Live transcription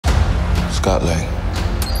gut leg.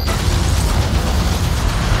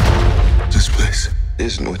 This place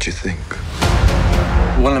isn't what you think.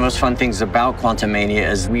 One of the most fun things about Quantumania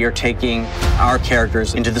is we are taking our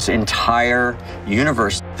characters into this entire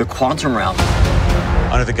universe, the quantum realm.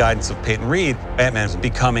 Under the guidance of Peyton Reed, Batman is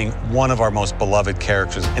becoming one of our most beloved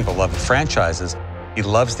characters in beloved franchises. He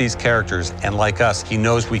loves these characters, and like us, he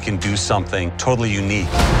knows we can do something totally unique.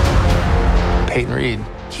 Peyton Reed,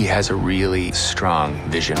 he has a really strong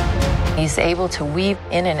vision. He's able to weave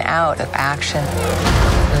in and out of action,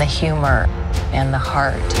 and the humor, and the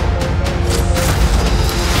heart.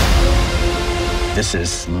 This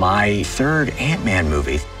is my third Ant-Man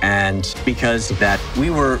movie, and because of that, we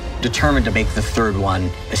were determined to make the third one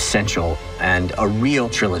essential and a real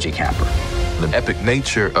trilogy capper. The epic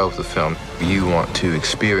nature of the film, you want to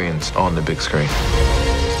experience on the big screen.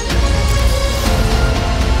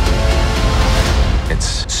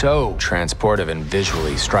 It's so transportive and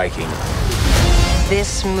visually striking.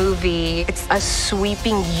 This movie, it's a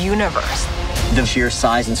sweeping universe. The sheer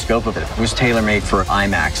size and scope of it was tailor-made for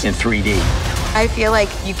IMAX in 3D. I feel like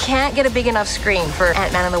you can't get a big enough screen for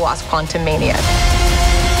Ant-Man and the Wasp: Quantumania.